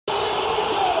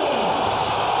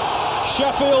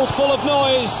Sheffield full of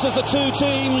noise as the two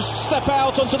teams step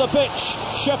out onto the pitch.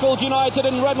 Sheffield United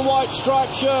in red and white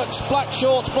striped shirts, black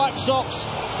shorts, black socks,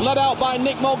 led out by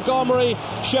Nick Montgomery.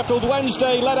 Sheffield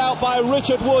Wednesday led out by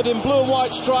Richard Wood in blue and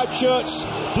white striped shirts,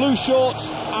 blue shorts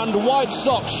and white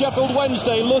socks. Sheffield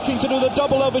Wednesday looking to do the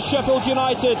double over Sheffield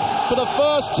United for the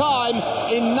first time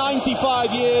in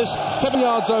 95 years. 7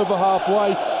 yards over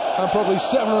halfway and probably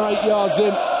 7 or 8 yards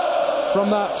in from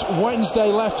that Wednesday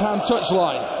left-hand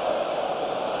touchline.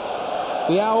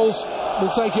 The Owls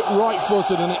will take it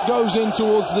right-footed and it goes in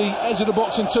towards the edge of the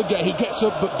box in Tudgate, who gets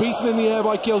up but beaten in the air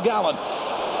by Kilgallen.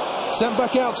 Sent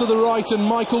back out to the right, and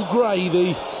Michael Gray,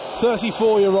 the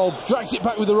 34-year-old, drags it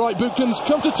back with the right boot.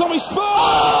 Come to Tommy Spur!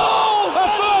 Oh! A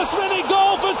first-minute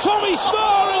goal for Tommy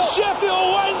Spur in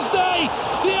Sheffield Wednesday!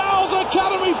 The Owls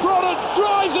Academy product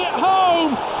drives it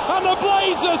home, and the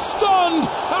Blades are stunned,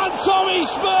 and Tommy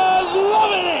Spur's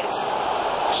loving it!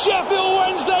 Sheffield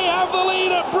Wednesday have the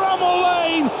lead at Bramall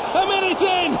Lane. A minute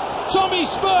in, Tommy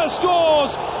Spur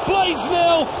scores. Blades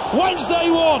 0, Wednesday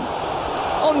 1.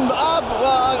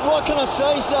 What can I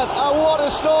say, Seth? What a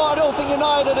start. I don't think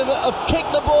United have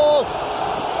kicked the ball.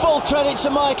 Full credit to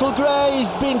Michael Gray.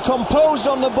 He's been composed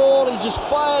on the ball. He's just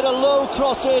fired a low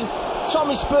cross in.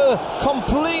 Tommy Spur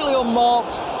completely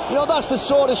unmarked. You know, that's the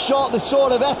sort of shot, the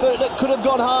sort of effort that could have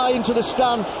gone high into the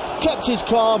stand. Kept his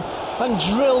calm and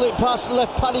drilled it past and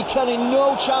left Paddy Kenny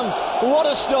no chance. What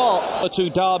a start. The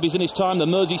two derbies in his time, the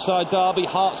Merseyside derby,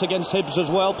 Hearts against Hibs as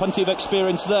well, plenty of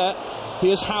experience there.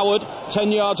 Here's Howard,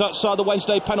 10 yards outside the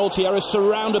Wednesday penalty area,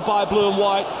 surrounded by blue and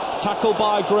white, tackled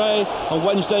by Gray, and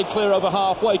Wednesday clear over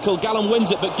halfway. Kilgallen wins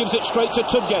it, but gives it straight to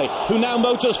Tudgate, who now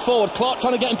motors forward. Clark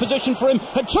trying to get in position for him,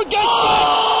 and Tudgate!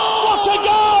 Oh! What a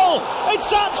goal!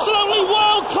 It's absolutely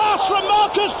world class from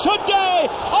Marcus Tudgate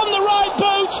on the right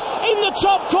boot, in the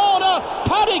top corner.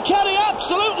 Paddy Kenny,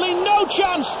 absolutely no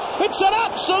chance. It's an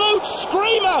absolute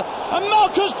screamer, and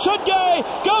Marcus Tudgate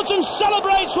goes and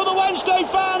celebrates with the Wednesday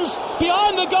fans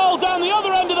behind the goal down the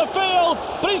other end of the field.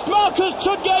 But it's Marcus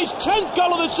Tudgate's 10th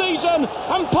goal of the season,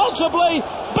 and possibly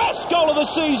best goal of the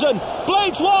season.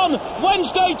 Blades 1,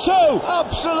 Wednesday 2.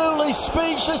 Absolutely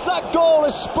speechless. That goal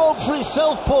has spoke for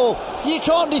itself, Paul. You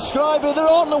can't describe it. There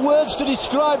aren't the words to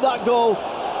describe that goal.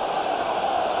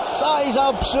 That is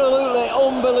absolutely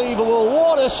unbelievable.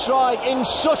 What a strike in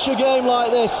such a game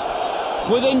like this.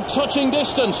 Within touching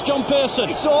distance, John Pearson.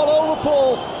 It's all over,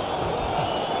 Paul.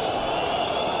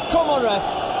 Come on,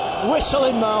 ref. Whistle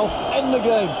in mouth. End the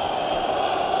game.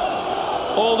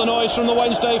 All the noise from the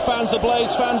Wednesday fans, the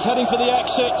Blades fans heading for the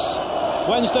exits.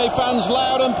 Wednesday fans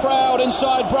loud and proud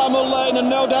inside Bramall Lane, and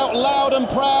no doubt loud and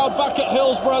proud back at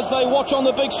Hillsborough as they watch on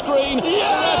the big screen.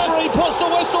 Yes! The referee puts the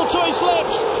whistle to his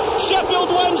lips. Sheffield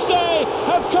Wednesday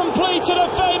have completed a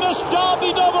famous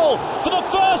derby double for the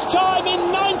first time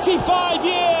in 95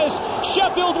 years.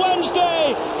 Sheffield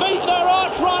Wednesday beat their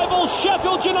arch rivals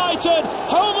Sheffield United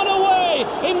home and away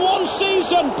in one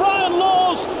season. Brian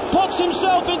Laws puts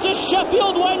himself into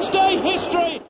Sheffield Wednesday history.